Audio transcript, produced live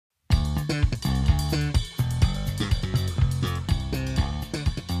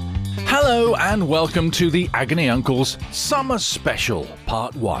Hello and welcome to the Agony Uncles Summer Special,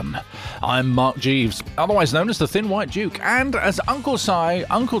 Part 1. I'm Mark Jeeves, otherwise known as the Thin White Duke, and as Uncle Si,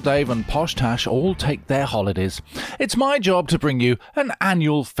 Uncle Dave and Posh Tash all take their holidays, it's my job to bring you an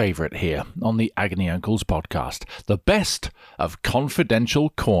annual favourite here on the Agony Uncles podcast, the best of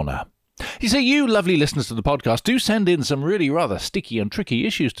Confidential Corner. You see, you lovely listeners to the podcast do send in some really rather sticky and tricky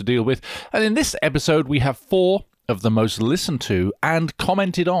issues to deal with, and in this episode we have 4 of the most listened to and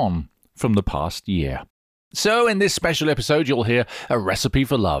commented on from the past year. So in this special episode you'll hear a recipe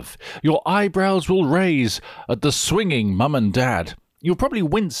for love. Your eyebrows will raise at the swinging mum and dad. You'll probably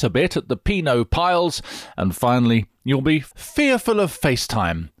wince a bit at the Pinot piles. And finally, you'll be fearful of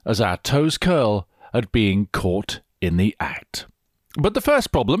FaceTime as our toes curl at being caught in the act. But the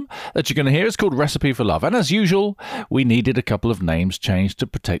first problem that you're going to hear is called Recipe for Love. And as usual, we needed a couple of names changed to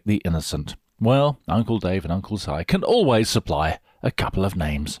protect the innocent. Well, Uncle Dave and Uncle Si can always supply a couple of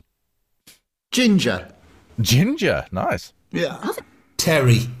names. Ginger. Ginger, nice. Yeah.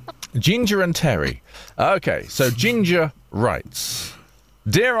 Terry. Ginger and Terry. Okay, so Ginger writes,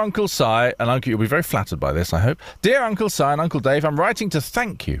 Dear Uncle Si and Uncle, you'll be very flattered by this, I hope. Dear Uncle Si and Uncle Dave, I'm writing to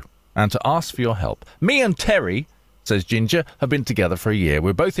thank you and to ask for your help. Me and Terry, says Ginger, have been together for a year.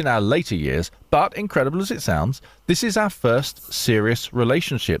 We're both in our later years, but incredible as it sounds, this is our first serious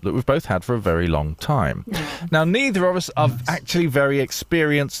relationship that we've both had for a very long time. Now, neither of us are actually very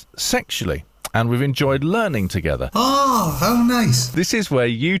experienced sexually, and we've enjoyed learning together. Oh, how nice. This is where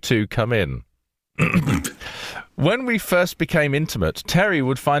you two come in. When we first became intimate, Terry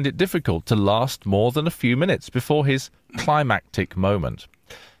would find it difficult to last more than a few minutes before his climactic moment.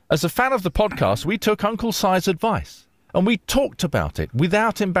 As a fan of the podcast, we took Uncle Si's advice, and we talked about it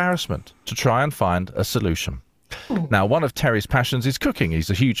without embarrassment to try and find a solution. Now, one of Terry's passions is cooking. He's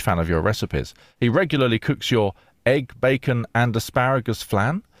a huge fan of your recipes. He regularly cooks your egg, bacon and asparagus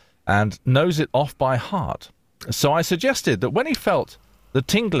flan and knows it off by heart. So I suggested that when he felt the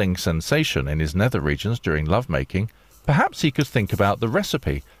tingling sensation in his nether regions during lovemaking, perhaps he could think about the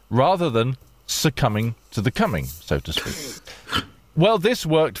recipe rather than succumbing to the coming, so to speak. Well, this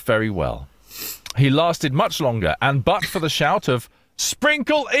worked very well. He lasted much longer, and but for the shout of,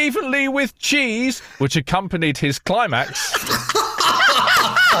 "Sprinkle evenly with cheese," which accompanied his climax,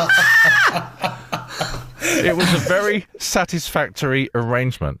 it was a very satisfactory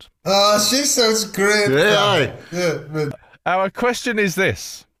arrangement. Oh, she sounds great. Yeah. Our question is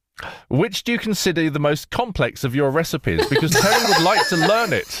this. Which do you consider the most complex of your recipes? Because Terry would like to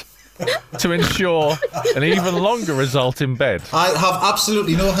learn it to ensure an even longer result in bed. I have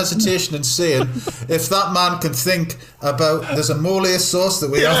absolutely no hesitation in saying, if that man can think about, there's a mole sauce that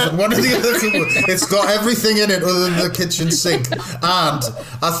we have in one of the other people, it's got everything in it other than the kitchen sink. And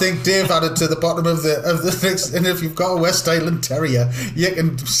I think Dave added to the bottom of the mix, and if you've got a West Island Terrier, you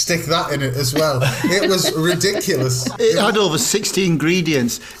can stick that in it as well. It was ridiculous. It had over 60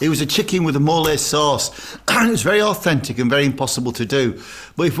 ingredients. It was a chicken with a mole sauce. And it was very authentic and very impossible to do.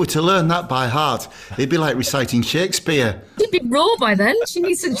 But if we're to learn that by heart, it'd be like reciting Shakespeare. She'd be raw by then. She'd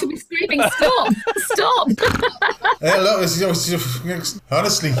be screaming, "Stop! Stop!" Hey, look,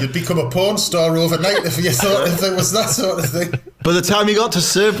 honestly, you'd become a porn star overnight if you thought if it was that sort of thing. By the time you got to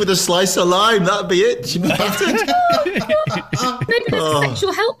serve with a slice of lime, that'd be it. She'd be battered. Maybe there's a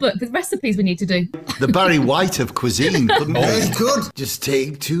sexual help book with recipes we need to do. The Barry White of cuisine, couldn't it? Good. Just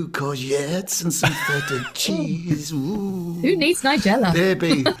take 2 courgettes and some feta cheese. Ooh. Who needs Nigella?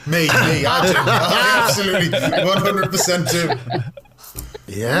 Baby. Me, I do. I absolutely 100% do.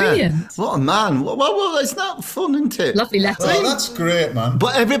 Yeah. Brilliant. What a man. Well, it's not fun, isn't it? Lovely letter. Oh, that's great, man.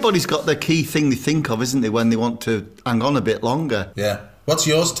 But everybody's got their key thing they think of, isn't they, when they want to hang on a bit longer? Yeah. What's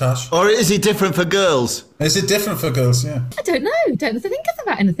yours, Tash? Or is it different for girls? Is it different for girls? Yeah. I don't know. Don't have to think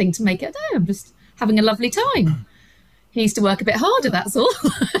about anything to make it. No, I'm just having a lovely time. He needs to work a bit harder, that's all.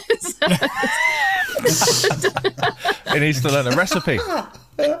 He needs to learn a recipe.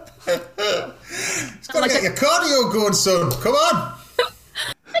 It's got to get your cardio going, son. Come on.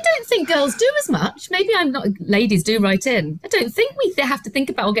 I don't think girls do as much. Maybe I'm not. Ladies do write in. I don't think we have to think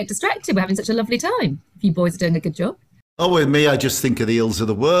about or get distracted. We're having such a lovely time. If you boys are doing a good job. Oh, with me, I just think of the ills of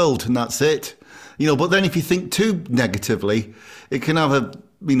the world, and that's it. You know, but then if you think too negatively, it can have a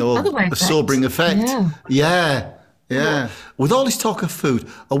sobering effect. Yeah. With all this talk of food,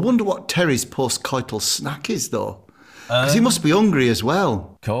 I wonder what Terry's post-coital snack is, though. Because he must be hungry as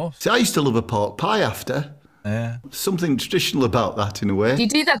well. Of course. See, I used to love a pork pie after. Yeah. Something traditional about that, in a way. Do you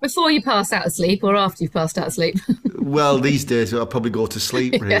do that before you pass out of sleep or after you've passed out of sleep? Well, these days I'll probably go to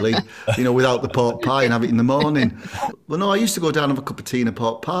sleep, really, without the pork pie and have it in the morning. Well, no, I used to go down and have a cup of tea and a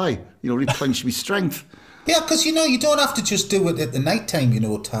pork pie, replenish my strength. Yeah, because, you don't have to just do it at the night time,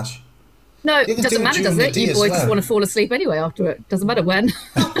 Tash. No, it doesn't matter, does it? You boys just want to fall asleep anyway after it. Doesn't matter when.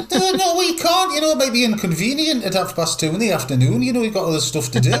 No, we can't. You know, it may be inconvenient at 2:30 in the afternoon. You know, we've got other stuff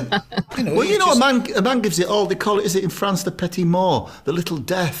to do. A man gives it all. They call it, is it in France, the petit mort, the little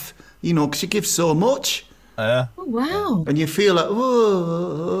death. You know, because you give so much. Oh, wow. And you feel like,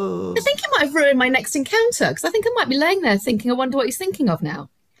 whoa. I think it might have ruined my next encounter, because I think I might be laying there thinking, I wonder what he's thinking of now.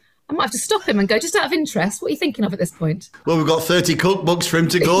 I might have to stop him and go, just out of interest, what are you thinking of at this point? Well, we've got 30 cookbooks for him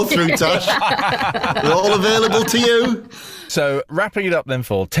to go through, Tash. They're all available to you. So, wrapping it up then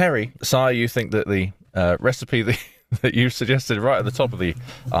for Terry, Si, you think that the recipe that you suggested right at the top of the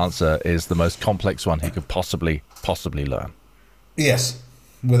answer is the most complex one he could possibly learn? Yes,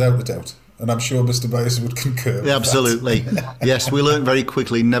 without a doubt. And I'm sure Mr. Byers would concur. Yeah, absolutely. Yes, we learned very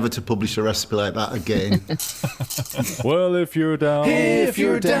quickly never to publish a recipe like that again. Well, if you're down,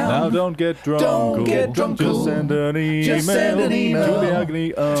 now don't get drunk. Just send an email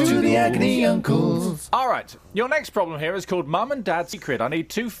to the Agony Uncles. All right, your next problem here is called Mum and Dad's Secret. I need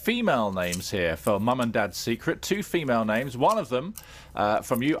 2 female names here for Mum and Dad's Secret. 2 female names. One of them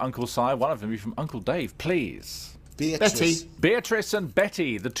from you, Uncle Si. One of them from Uncle Dave, please. Beatrice and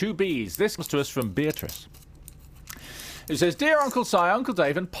Betty, the 2 B's. This comes to us from Beatrice. It says, Dear Uncle Si, Uncle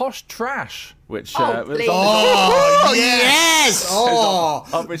Dave, and Posh Trash, which... please. Yes!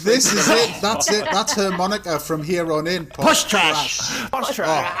 This is it. That's it. That's her moniker from here on in. Posh Trash. Posh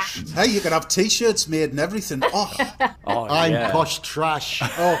Trash. Hey, you can have T-shirts made and everything. I'm Posh Trash.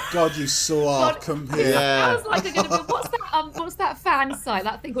 Oh, God, you so are. Come here. Yeah. I was like, what's that fan site,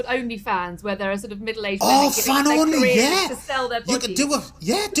 that thing called OnlyFans, where there are sort of middle-aged women fan giving only, their yeah. to sell their bodies.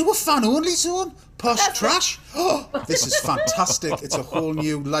 You could do a fan-only zone. Posh Trash. Oh, this is fantastic. It's a whole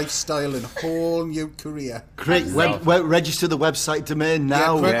new lifestyle and a whole new career. Great. Register the website domain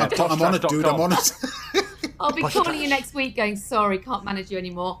now. Yeah, I'm on it, dude. I'm on it. I'll be calling you next week going, sorry, can't manage you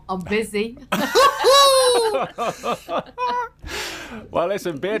anymore. I'm busy. Well,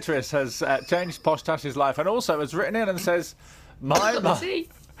 listen, Beatrice has changed Posh Tash's life and also has written in and says,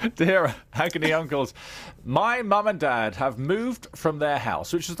 Dear Agony Uncles, my mum and dad have moved from their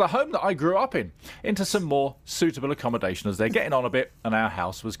house, which is the home that I grew up in, into some more suitable accommodation as they're getting on a bit and our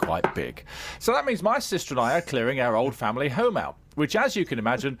house was quite big. So that means my sister and I are clearing our old family home out, which, as you can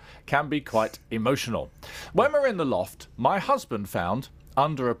imagine, can be quite emotional. When we're in the loft, my husband found,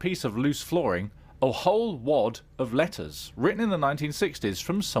 under a piece of loose flooring, a whole wad of letters written in the 1960s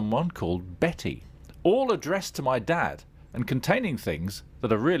from someone called Betty, all addressed to my dad and containing things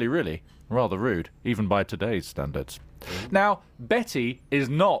that are really, really rather rude, even by today's standards. Now, Betty is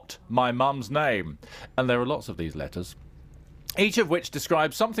not my mum's name, and there are lots of these letters, each of which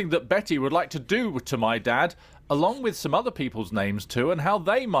describes something that Betty would like to do to my dad, along with some other people's names too, and how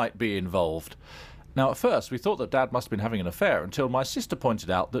they might be involved. Now, at first, we thought that Dad must have been having an affair until my sister pointed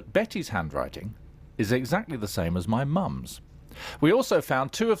out that Betty's handwriting is exactly the same as my mum's. We also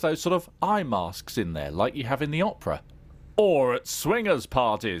found 2 of those sort of eye masks in there, like you have in the opera. Or at swingers'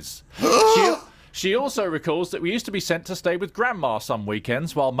 parties. She also recalls that we used to be sent to stay with Grandma some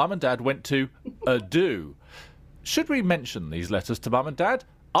weekends while Mum and Dad went to a do. Should we mention these letters to Mum and Dad?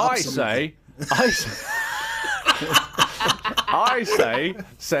 Absolutely. I say,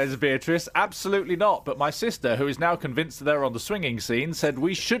 says Beatrice, absolutely not. But my sister, who is now convinced that they're on the swinging scene, said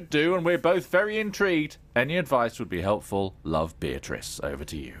we should do, and we're both very intrigued. Any advice would be helpful. Love, Beatrice. Over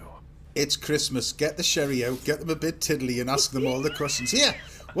to you. It's Christmas. Get the sherry out, get them a bit tiddly and ask them all the questions. Here,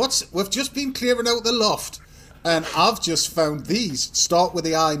 we've just been clearing out the loft and I've just found these. Start with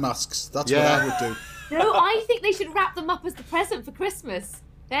the eye masks. That's what I would do. No, I think they should wrap them up as the present for Christmas.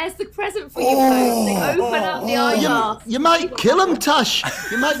 There's the present for you folks. They open up the eye mask. You might kill him, Tash.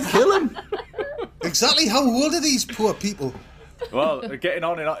 You might kill him. Exactly. How old are these poor people? Well, they're getting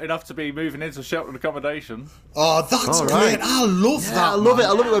on enough to be moving into sheltered accommodation. Oh, that's great. I love that. I love it.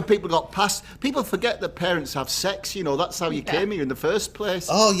 I love it when people got past. People forget that parents have sex. You know, that's how you came here in the first place.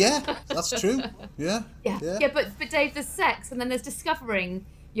 Oh, yeah. That's true. Yeah. But Dave, there's sex and then there's discovering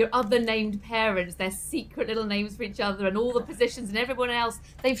your other named parents, their secret little names for each other and all the positions and everyone else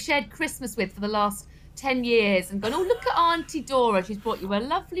they've shared Christmas with for the last 10 years and gone, oh, look at Auntie Dora. She's brought you a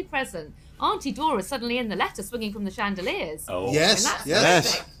lovely present. Auntie Dora's suddenly in the letter swinging from the chandeliers. Oh.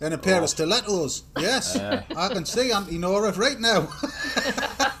 Yes. And a pair of stilettos. Yes. I can see Auntie Nora right now.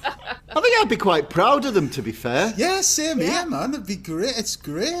 I think I'd be quite proud of them, to be fair. Yeah, same here, man. It'd be great. It's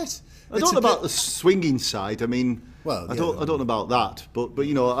great. I don't know about the swinging side. I mean, I don't know about that. But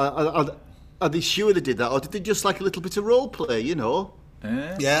you know, are they sure they did that? Or did they just like a little bit of role play, you know?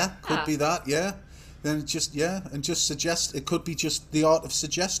 Yeah, could be that, yeah. Then just suggest, it could be just the art of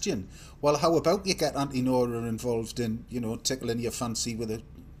suggestion. Well, how about you get Auntie Nora involved in, you know, tickling your fancy with a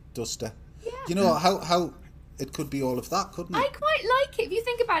duster? You know how it could be all of that, couldn't it? I quite like it. If you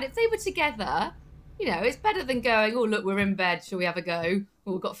think about it, if they were together, it's better than going, oh, look, we're in bed, shall we have a go?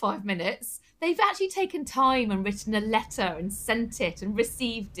 Well, we've got 5 minutes. They've actually taken time and written a letter and sent it and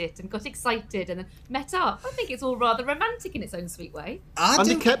received it and got excited and then met up. I think it's all rather romantic in its own sweet way. And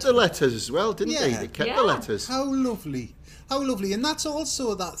they kept the letters as well, didn't they? They kept the letters. How lovely. How lovely. And that's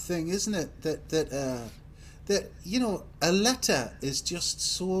also that thing, isn't it? That a letter is just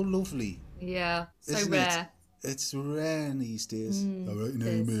so lovely. Yeah, so rare. It's rare these days. I write an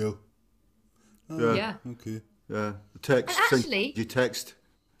email. Yeah. Okay. Yeah. Text. Actually, you text.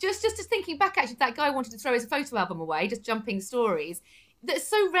 Just thinking back, actually, that guy wanted to throw his photo album away, just jumping stories. That's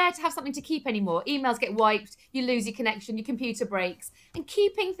so rare to have something to keep anymore. Emails get wiped, you lose your connection, your computer breaks. And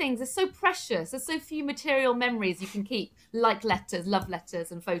keeping things is so precious. There's so few material memories you can keep, like letters, love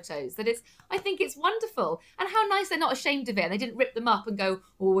letters and photos, that I think it's wonderful. And how nice they're not ashamed of it. And they didn't rip them up and go,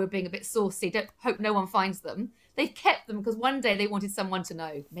 oh, we're being a bit saucy. Hope no one finds them. They've kept them because one day they wanted someone to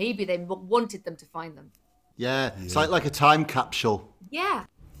know. Maybe they wanted them to find them. Yeah, it's like a time capsule. Yeah.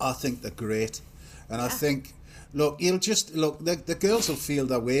 I think they're great. And I think, look, the girls will feel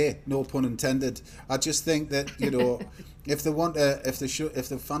their way, no pun intended. I just think that, if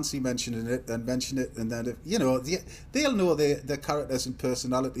they fancy mentioning it, then mention it. And then, they'll know the characters and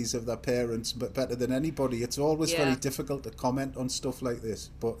personalities of their parents better than anybody. It's always very difficult to comment on stuff like this.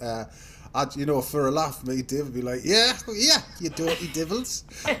 But, for a laugh, me, Dave would be like, yeah, you dirty devils.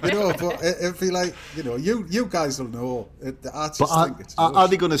 But it'd be like, you guys will know. I just think it's are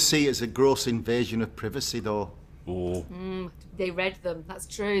they going to see it as a gross invasion of privacy, though? Oh. They read them. That's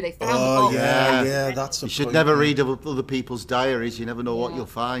true. They found them. Yeah, that's a You should never read other people's diaries. You never know what you'll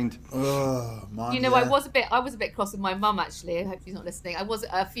find. Oh, man. I was a bit cross with my mum, actually. I hope she's not listening. I was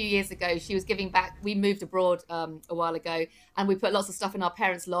a few years ago. She was giving back. We moved abroad a while ago, and we put lots of stuff in our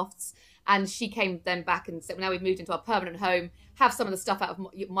parents' lofts. And she came then back and said, well, now we've moved into our permanent home, have some of the stuff out of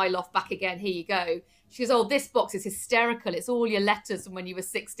my loft back again. Here you go. She goes, oh, this box is hysterical. It's all your letters from when you were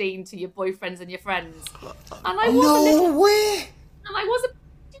 16 to your boyfriends and your friends. And I was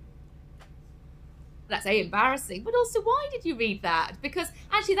that's embarrassing, but also, why did you read that? Because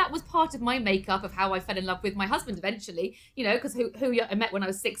actually that was part of my makeup of how I fell in love with my husband eventually, because who I met when I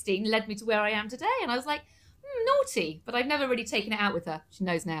was 16 led me to where I am today. And I was like, naughty, but I've never really taken it out with her. She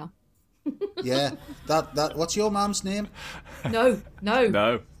knows now. Yeah, that. What's your mum's name? No.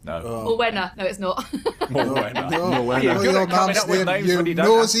 Morwenna. No, it's not. Morwenna. No, your mum's name.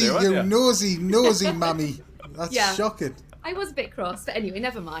 You nosy mummy. That's shocking. I was a bit cross, but anyway,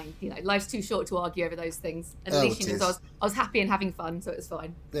 never mind. Life's too short to argue over those things. And at least she knows I was happy and having fun, so it was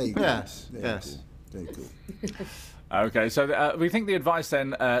fine. There you go. Yes. Very cool. Okay, so we think the advice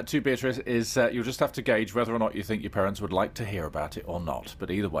then to Beatrice is you'll just have to gauge whether or not you think your parents would like to hear about it or not.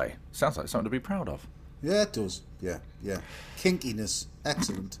 But either way, sounds like something to be proud of. Yeah, it does. Yeah. Kinkiness.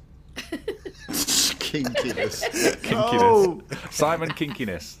 Excellent. Kinkiness. Oh. Simon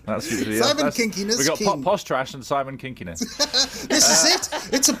Kinkiness. That's Simon Kinkiness. We got Posh Trash and Simon Kinkiness. This is it.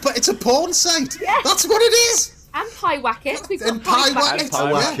 It's a porn site. Yes. That's what it is. And Pie Wacket. We've got Pie Wacket.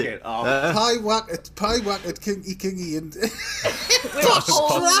 Pie Wacket, Kinky, and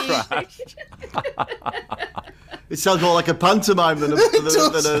It sounds more like a pantomime than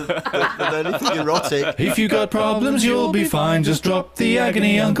anything erotic. If you got problems, you'll be fine. Just drop the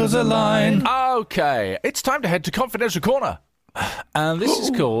Agony Uncles a line. Okay, it's time to head to Confidential Corner. And this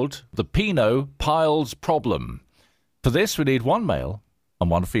is called the Pinot Piles Problem. For this, we need one male and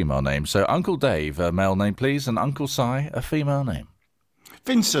one female name. So Uncle Dave, a male name, please, and Uncle Si, a female name.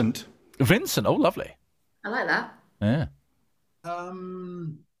 Vincent. Vincent, oh, lovely. I like that. Yeah.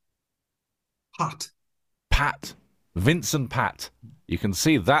 Pat. Vincent Pat. You can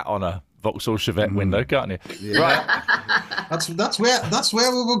see that on a Vauxhall Chevette window, can't you? Yeah. Right. That's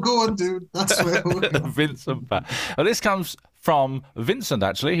where we were going, dude. That's where we were going. Vincent Pat. Well, this comes from Vincent,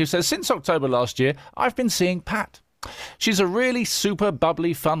 actually, who says, since October last year, I've been seeing Pat. She's a really super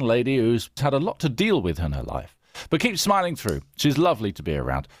bubbly, fun lady who's had a lot to deal with in her life, but keeps smiling through. She's lovely to be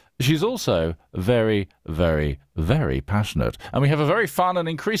around. She's also very, very, very passionate, and we have a very fun and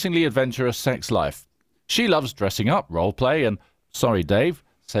increasingly adventurous sex life. She loves dressing up, role play, and, sorry, Dave,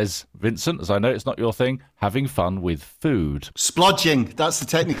 says Vincent, as I know it's not your thing, having fun with food. Splodging. That's the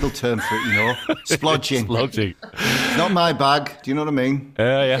technical term for it, Splodging. Splodging. It's not my bag. Do you know what I mean?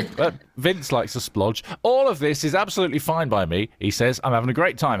 Yeah. But Vince likes to splodge. All of this is absolutely fine by me. He says, I'm having a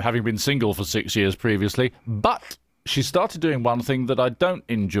great time, having been single for 6 years previously, but she started doing one thing that I don't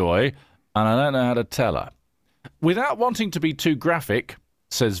enjoy, and I don't know how to tell her. Without wanting to be too graphic,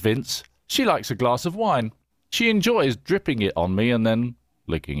 says Vince, she likes a glass of wine. She enjoys dripping it on me and then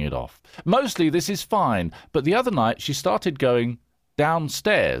licking it off. Mostly this is fine, but the other night she started going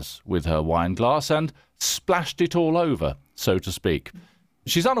downstairs with her wine glass and splashed it all over, so to speak.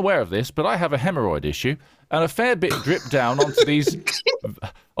 She's unaware of this, but I have a hemorrhoid issue, and a fair bit dripped down onto these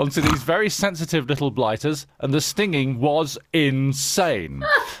very sensitive little blighters, and the stinging was insane.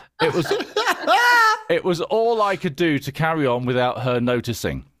 It was all I could do to carry on without her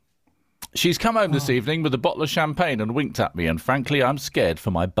noticing. She's come home this evening with a bottle of champagne and winked at me, and frankly, I'm scared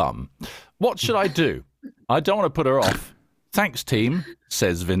for my bum. What should I do? I don't want to put her off. Thanks, team,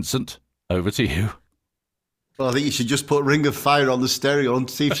 says Vincent. Over to you. Well, I think you should just put Ring of Fire on the stereo and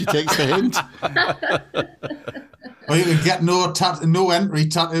see if she takes the hint. Or you can get no entry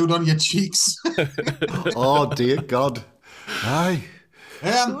tattooed on your cheeks. Oh, dear God. Aye.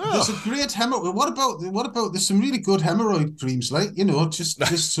 There's a great hemorrhoid. What about there's some really good hemorrhoid creams, like, you know, just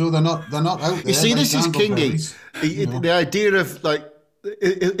so they're not out there. You see, like this is Kingy. The idea of like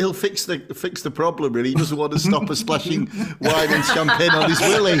he'll fix the problem. Really, he doesn't want to stop her splashing wine and champagne on his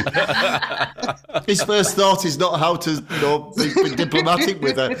willy. His first thought is not how to, be diplomatic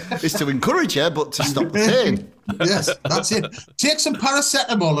with her. It's to encourage her, but to stop the pain. Yes, that's it. Take some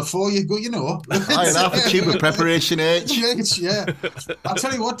paracetamol before you go. You know, and half a tube of Preparation H. Yeah, I'll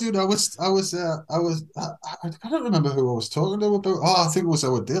tell you what, dude. I can't remember who I was talking to about. Oh, I think it was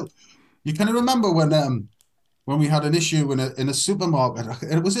our Dill. You can remember when we had an issue in a supermarket.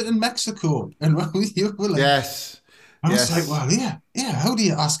 Was it in Mexico? And you were like, yes. I was like, well, yeah. How do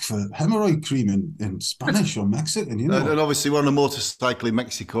you ask for hemorrhoid cream in Spanish or Mexican? You know, and obviously we're on a motorcycle in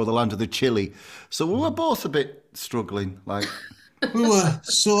Mexico, the land of the chili. So we were both a bit struggling. Like we were.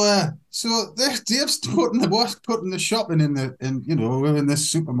 So Dave's putting the shopping we're in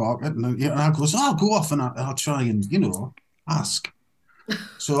this supermarket, and I goes, I'll go off and I'll try and ask.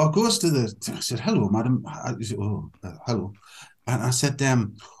 So I goes I said, hello, madam. Hello. And I said,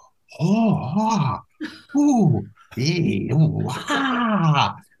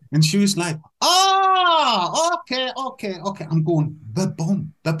 and she was like, okay. I'm going,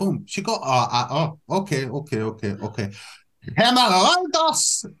 ba-boom. She got, okay.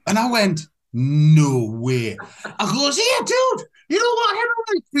 Hemorrhoidos. And I went, no way. I goes, yeah, dude. You know what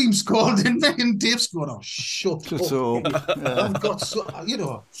hemorrhoid cream's called? And Dave's going, oh, shut up. I've got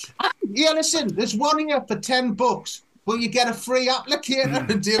listen, there's one here for $10, but you get a free applicator.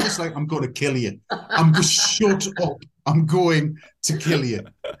 And Dave was like, I'm going to kill you. Shut up. I'm going to kill you.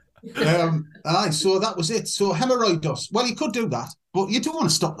 So that was it. So hemorrhoidos. Well, you could do that, but you don't want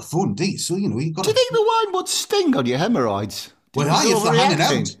to stop the fun, do you? So, you got. Do you think the wine would sting on your hemorrhoids? Well, if they're hanging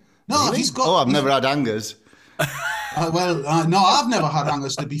out. No, really? He's got. Oh, I've never had hangers. No, I've never had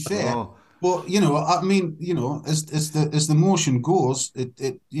hangers, to be fair. Oh. But I mean, as the motion goes,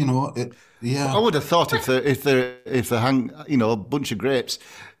 yeah. I would have thought if they hang, a bunch of grapes,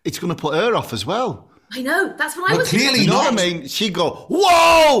 it's going to put her off as well. I know, that's what I was clearly thinking. You know what I mean? She'd go,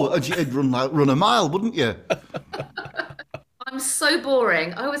 whoa! And you'd run a mile, wouldn't you? I'm so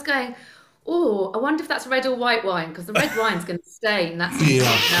boring. I was going, I wonder if that's red or white wine, because the red wine's going to stain. That's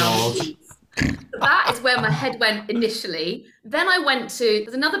That is where my head went initially. Then I went to,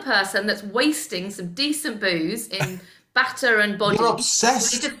 there's another person that's wasting some decent booze in batter and body. You're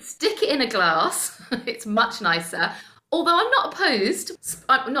obsessed. You just stick it in a glass. It's much nicer. Although I'm not opposed,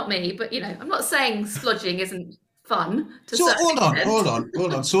 not me, but I'm not saying splodging isn't fun. So hold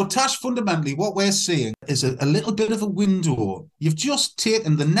on. So Tash, fundamentally, what we're seeing is a little bit of a window. You've just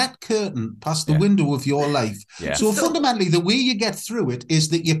taken the net curtain past the window of your life. Yeah. So fundamentally, the way you get through it is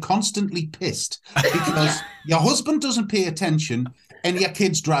that you're constantly pissed because your husband doesn't pay attention and your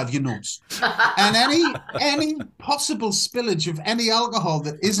kids drive you nuts. And any possible spillage of any alcohol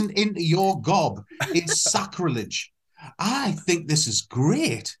that isn't into your gob is sacrilege. I think this is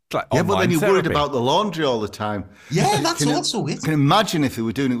great. But then you're worried about the laundry all the time. Yeah, that's also it. Can you imagine if they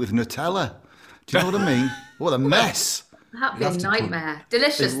were doing it with Nutella? Do you know what I mean? What a mess. That'd be a nightmare.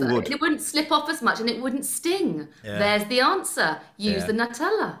 Delicious, though. It wouldn't slip off as much and it wouldn't sting. Yeah. There's the answer. Use the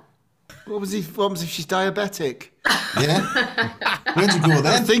Nutella. What was if she's diabetic? Yeah. Where'd you go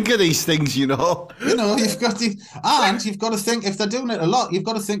then? Think of these things, you've got to think, if they're doing it a lot, you've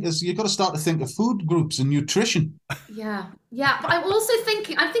got to start to think of food groups and nutrition. Yeah. But I'm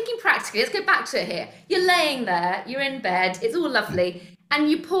thinking practically. Let's go back to it here. You're laying there, you're in bed, it's all lovely,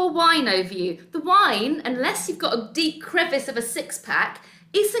 and you pour wine over you. The wine, unless you've got a deep crevice of a six-pack,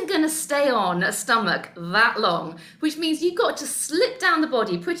 isn't going to stay on a stomach that long, which means you've got to slip down the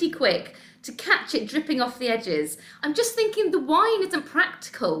body pretty quick to catch it dripping off the edges. I'm just thinking the wine isn't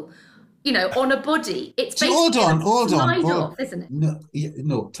practical, on a body. It's basically hold on, off, isn't it?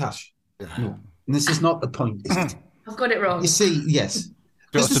 No, Tash. No, this is not the point, is it? I've got it wrong. You see, yes.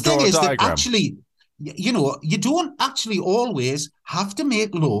 Because the thing is that actually, you know, you don't actually always have to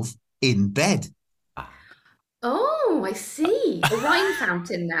make love in bed. Oh, I see. A wine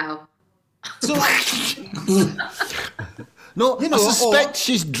fountain now. So, no, you know, I suspect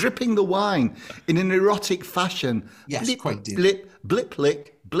she's dripping the wine in an erotic fashion. Yes, blip, quite deep. Blip,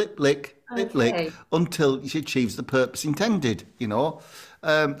 lick, blip, lick, blip, lick, until she achieves the purpose intended, you know.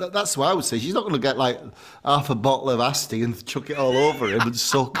 That's what I would say. She's not going to get like half a bottle of Asti and chuck it all over him and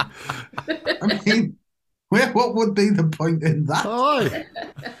suck. I mean, what would be the point in that? Oh,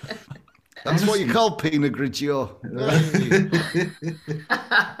 that's what you call Pinot Grigio.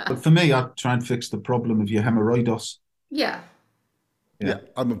 But for me, I'd try and fix the problem of your hemorrhoidos. Yeah.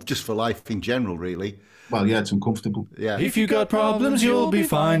 I'm just for life in general, really. Well, yeah, it's uncomfortable. Yeah. If you got problems, you'll be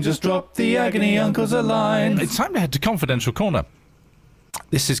fine. Just drop the Agony Uncles a line. It's time to head to Confidential Corner.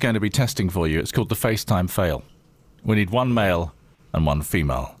 This is going to be testing for you. It's called the FaceTime fail. We need one male and one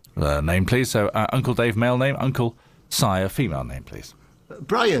female name, please. So, Uncle Dave, male name. Uncle Sire, female name, please.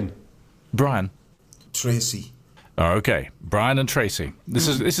 Brian. Tracy. Oh, okay, Brian and Tracy. This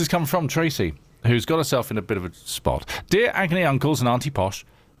has come from Tracy, who's got herself in a bit of a spot. Dear Agony Uncles and Auntie Posh,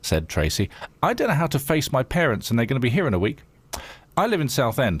 said Tracy, I don't know how to face my parents and they're going to be here in a week. I live in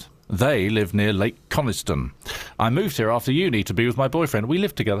Southend. They live near Lake Coniston. I moved here after uni to be with my boyfriend. We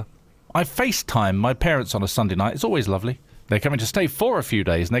live together. I FaceTime my parents on a Sunday night. It's always lovely. They're coming to stay for a few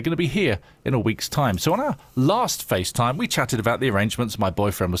days and they're going to be here in a week's time. So on our last FaceTime, we chatted about the arrangements. My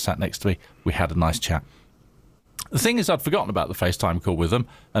boyfriend was sat next to me. We had a nice chat. The thing is, I'd forgotten about the FaceTime call with them,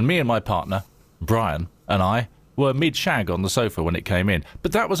 and me and my partner, Brian, and I were mid-shag on the sofa when it came in.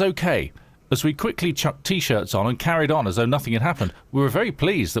 But that was okay, as we quickly chucked T-shirts on and carried on as though nothing had happened. We were very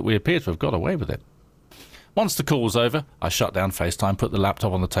pleased that we appeared to have got away with it. Once the call was over, I shut down FaceTime, put the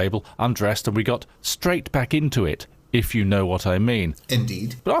laptop on the table, undressed, and we got straight back into it, if you know what I mean.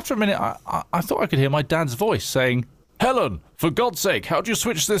 Indeed. But after a minute, I thought I could hear my dad's voice saying, Helen, for God's sake, how do you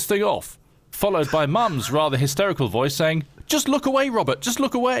switch this thing off? Followed by Mum's rather hysterical voice saying, just look away, Robert, just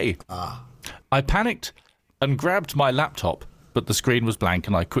look away. I panicked and grabbed my laptop, but the screen was blank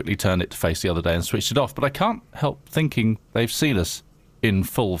and I quickly turned it to face the other day and switched it off. But I can't help thinking they've seen us in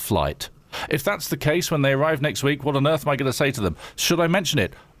full flight. If that's the case, when they arrive next week, what on earth am I going to say to them? Should I mention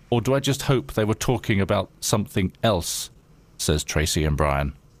it? Or do I just hope they were talking about something else? Says Tracy and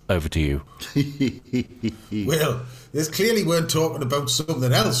Brian. Over to you. Well, they clearly weren't talking about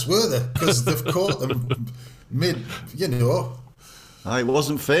something else, were they? Because they've caught them mid, you know. It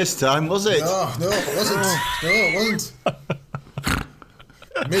wasn't FaceTime, was it? No, it wasn't. No, it wasn't.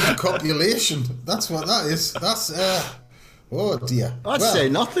 Mid-copulation. That's what that is. That's, oh dear. I'd say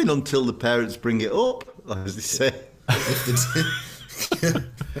nothing until the parents bring it up, as they say. If they did.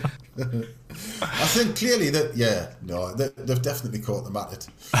 I think clearly that they've definitely caught them at it,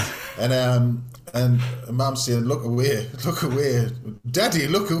 and Mum's saying, "Look away, Daddy,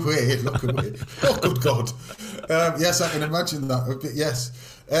 look away." Oh, good God! Yes, I can imagine that. But yes,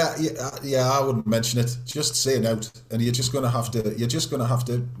 I wouldn't mention it. Just say it out, and you're just going to have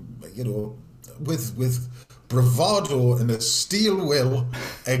to, you know, with bravado and a steel will,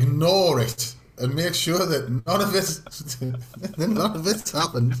 ignore it. And make sure that none of it's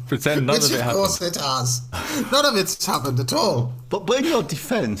happened. Pretend none of it happened. Of course it has. None of it's happened at all. But in your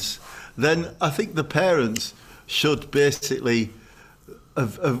defence, then I think the parents should basically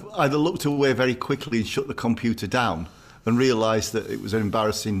have either looked away very quickly and shut the computer down and realised that it was an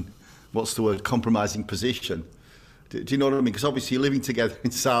embarrassing, compromising position. Do you know what I mean? Because obviously you're living together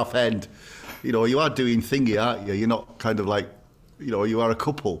in Southend. You know, you are doing thingy, aren't you? You're not kind of like, you know, you are a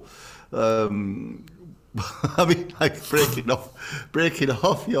couple. I mean, like breaking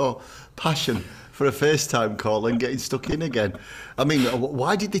off your passion for a FaceTime call and getting stuck in again. I mean,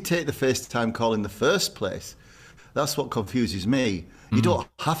 why did they take the FaceTime call in the first place? That's what confuses me. You don't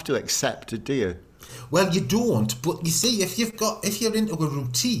have to accept it, do you? Well, you don't, but you see, if you're into a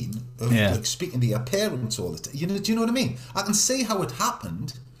routine of like speaking to your parents all the time, do you know what I mean? I can see how it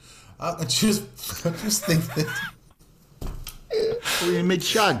happened. I just think that. Were you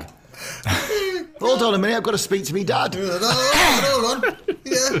mid-shag? Hold on a minute, I've got to speak to me dad. Hold on.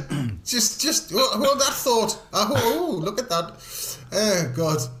 Yeah, just hold that thought. Oh, look at that. Oh,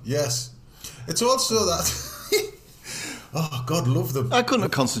 God, yes. It's also that. Oh, God, love them. I couldn't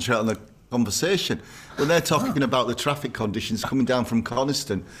concentrate on the conversation when they're talking about the traffic conditions coming down from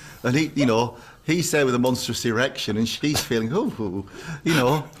Coniston, and he's there with a monstrous erection, and she's feeling,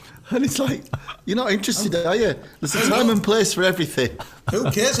 and it's like, you're not interested, are you? There's a time and place for everything.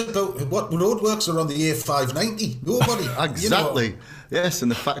 Who cares about what roadworks are on the A590? Nobody. Exactly. Yes, and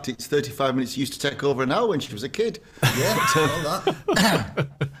the fact it's 35 minutes used to take over an hour when she was a kid. Yeah, all that.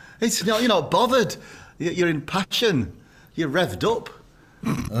 You're not bothered. You're in passion. You're revved up.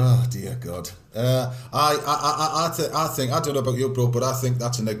 Oh dear God! I think I don't know about you, bro, but I think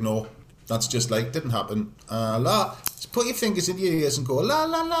that's an ignore. That's just like didn't happen. Just put your fingers in your ears and go la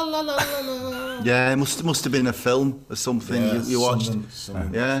la la la la la la. Yeah, it must have been a film or something you watched.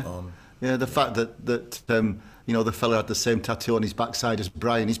 Yeah, the fact that the fella had the same tattoo on his backside as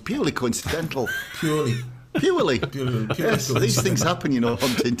Brian is purely coincidental. Purely. Yes, these things happen, on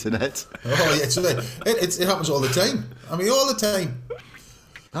the internet. Oh yeah, it happens all the time. I mean, all the time.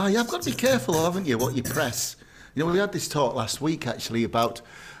 Oh, yeah, I've got to be careful, haven't you, what you press. We had this talk last week, actually, about,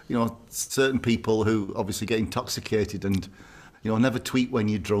 certain people who obviously get intoxicated and, never tweet when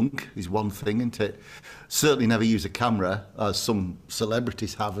you're drunk is one thing, isn't it? Certainly never use a camera, as some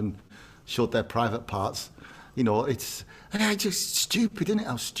celebrities have and showed their private parts. It's just stupid, isn't it,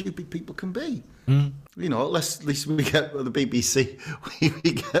 how stupid people can be? Mm. At least we get the BBC,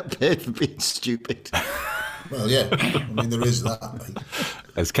 we get paid for being stupid. Well, yeah. I mean, there is that. Mate.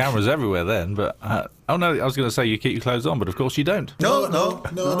 There's cameras everywhere then, but... I was going to say you keep your clothes on, but of course you don't. No,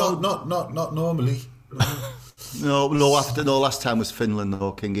 not normally. No, last time was Finland,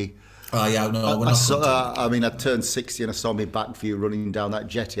 though, Kingy. Oh, yeah, no. I turned 60 and I saw my back view running down that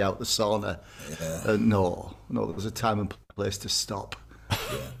jetty out the sauna. Yeah. No, there was a time and place to stop. Yeah,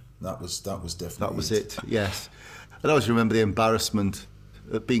 that was definitely... That was it, yes. I always remember the embarrassment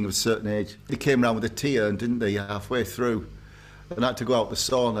of being of a certain age. They came around with a tea urn, didn't they, halfway through? And I had to go out the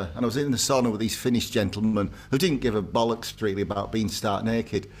sauna. And I was in the sauna with these Finnish gentlemen who didn't give a bollocks, really, about being stark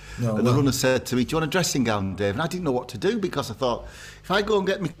naked. The runner said to me, "Do you want a dressing gown, Dave?" And I didn't know what to do because I thought, if I go and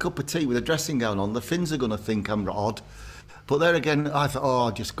get me a cup of tea with a dressing gown on, the Finns are going to think I'm odd. But there again, I thought,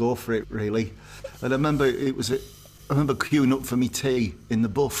 I'll just go for it, really. And I remember queuing up for me tea in the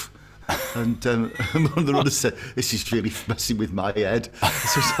buff. And one of the runners said, "This is really messing with my head."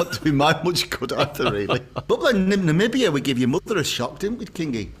 So it's not doing my much good either, really. But then in Namibia, we gave your mother a shock, didn't we,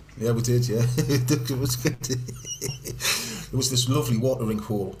 Kingy? Yeah, we did, yeah. It was good. It was this lovely watering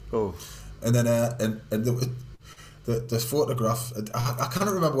hole. Oh. And then the photograph, I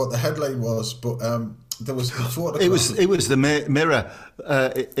can't remember what the headline was, but there was the photograph. It was the Mirror.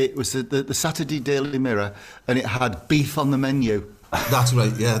 It was the Saturday Daily Mirror, and it had beef on the menu. That's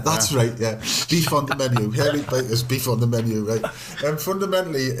right, yeah, right, yeah. Beef on the menu, Harry Baker's beef on the menu, right? And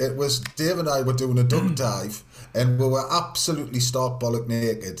fundamentally, it was Dave and I were doing a duck dive, and we were absolutely stark bollock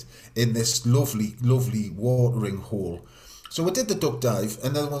naked in this lovely, lovely watering hole. So we did the duck dive,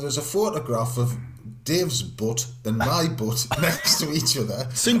 and then there was a photograph of Dave's butt and my butt next to each other.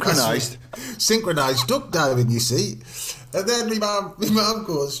 Synchronised duck diving, you see. And then my mum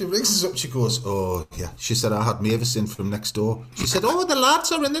goes, she rings us up, she goes, "Oh, yeah." She said, "I had Mavis in from next door." She said, "Oh, the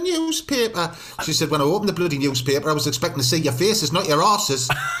lads are in the newspaper." She said, "When I opened the bloody newspaper, I was expecting to see your faces, not your arses."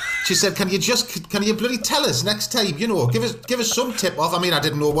 She said, can you bloody tell us next time, give us some tip off." I mean, I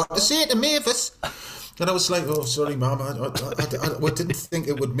didn't know what to say to Mavis. And I was like, "Oh, sorry, Mum, I didn't think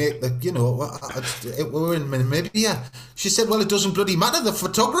it would make the, we were in Namibia." She said, "Well, it doesn't bloody matter. The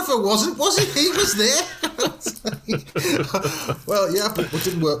photographer wasn't, was he? He was there." Well, yeah, but we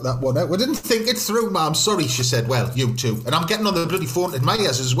didn't work that one out. We didn't think it through, Mum. Sorry, she said. "Well, you too." And I'm getting on the bloody phone at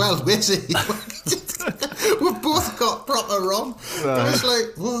Myers as well. Where's he? We've both got proper wrong. Right. I was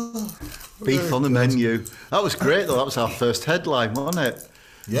like, whoa. Beef on the menu. That was great, though. That was our first headline, wasn't it?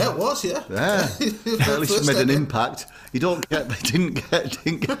 Yeah, it was. Yeah. At least it made an impact. You didn't get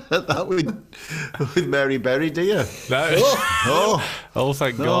that with Mary Berry, do you? No. Oh,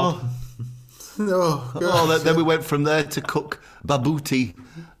 thank God. No. Then we went from there to cook babuti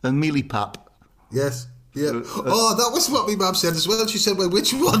and mealie pap. Yes. Yeah. That was what my mum said as well. She said, "Well,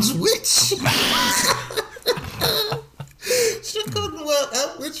 which one's which?" She couldn't work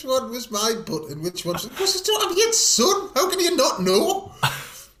out which one was my butt and which one's... Because it's not your son. How can you not know?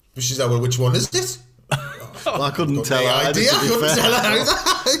 But she said, "Well, which one is it?" Well, I couldn't tell her. I couldn't tell her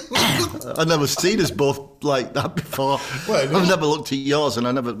either. I've never seen us both like that before. Well, no. I've never looked at yours, and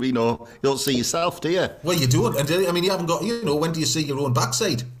I never, you don't see yourself, do you? Well, you don't. And I mean, you haven't got, when do you see your own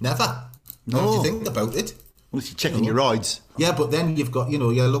backside? Never. No. If you think about it. Unless you're checking your roids. Yeah, but then you've got,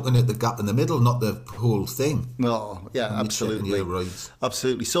 you're looking at the gap in the middle, not the whole thing. No, yeah, absolutely.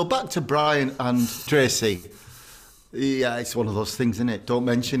 Absolutely. So back to Brian and Tracy. Yeah, it's one of those things, isn't it? Don't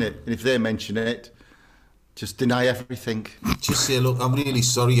mention it. And if they mention it, just deny everything. Just say, look, I'm really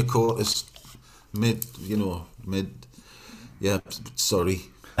sorry you caught us mid. Yeah, sorry.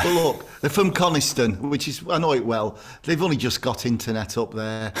 Well, look, they're from Coniston, which is, I know it well. They've only just got internet up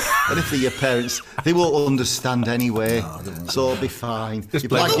there. And if they're your parents, they won't understand anyway. So it'll be fine. Just you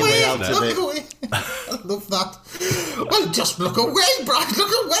black your way out of it. I love that. Well, just look away, Brad,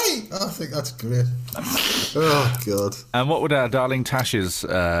 look away. I think that's great. Oh, God. And what would our darling Tash's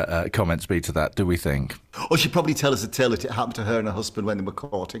comments be to that, do we think? Or she'd probably tell us a tale that it happened to her and her husband when they were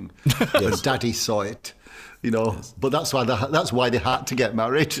courting. When Daddy saw it. You know, but that's why they had to get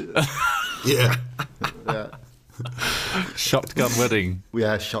married. Yeah. Shotgun wedding.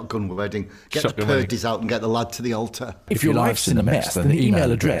 Yeah, shotgun wedding. Get Shotgun the purdies out and get the lad to the altar. If your life's in a mess, then the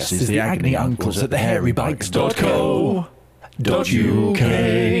email address is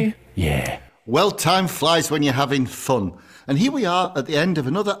theagonyuncles@thehairybikes.co.uk. Yeah. Well, time flies when you're having fun. And here we are at the end of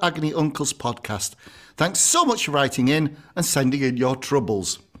another Agony Uncles podcast. Thanks so much for writing in and sending in your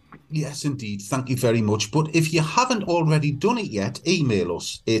troubles. Yes, indeed. Thank you very much. But if you haven't already done it yet, email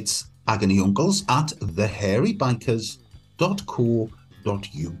us. It's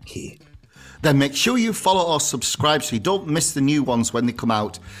agonyuncles@thehairybikers.co.uk. Then make sure you follow or subscribe so you don't miss the new ones when they come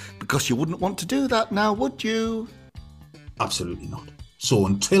out. Because you wouldn't want to do that now, would you? Absolutely not. So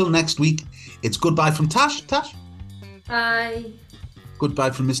until next week, it's goodbye from Tash. Tash? Bye. Goodbye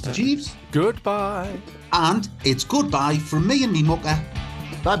from Mr. Jeeves. Goodbye. And it's goodbye from me and me mucker.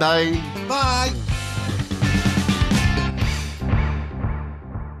 Bye-bye. Bye.